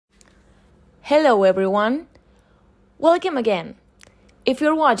Hello everyone, welcome again. If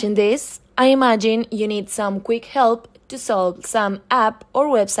you're watching this, I imagine you need some quick help to solve some app or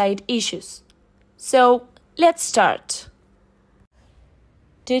website issues. So let's start.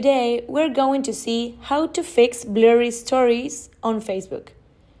 Today we're going to see how to fix blurry stories on Facebook.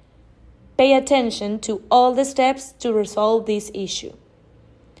 Pay attention to all the steps to resolve this issue.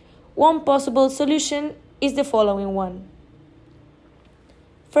 One possible solution is the following one.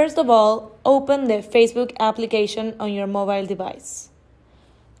 First of all, open the Facebook application on your mobile device.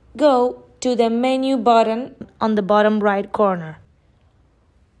 Go to the menu button on the bottom right corner.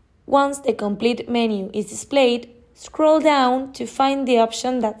 Once the complete menu is displayed, scroll down to find the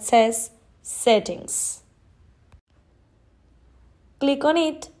option that says Settings. Click on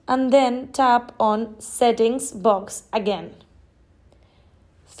it and then tap on Settings box again.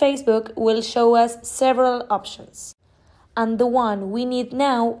 Facebook will show us several options, and the one we need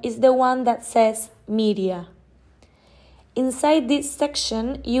now is the one that says Media. Inside this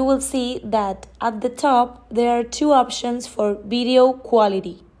section, you will see that at the top there are two options for video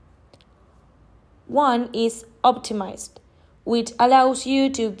quality. One is Optimized, which allows you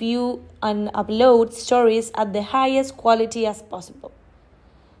to view and upload stories at the highest quality as possible.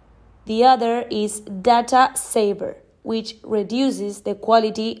 The other is Data Saver, which reduces the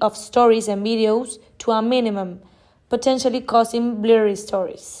quality of stories and videos to a minimum, potentially causing blurry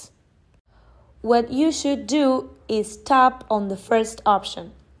stories. What you should do is tap on the first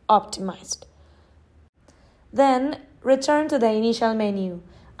option, Optimized. Then return to the initial menu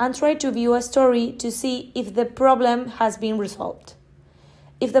and try to view a story to see if the problem has been resolved.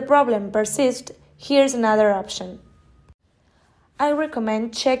 If the problem persists, here's another option. I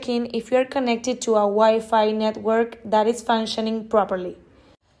recommend checking if you are connected to a Wi-Fi network that is functioning properly.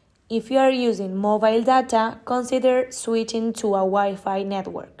 If you are using mobile data, consider switching to a Wi-Fi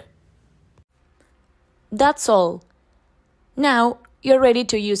network. That's all. Now you're ready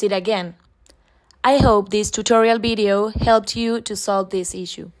to use it again. I hope this tutorial video helped you to solve this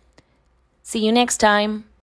issue. See you next time.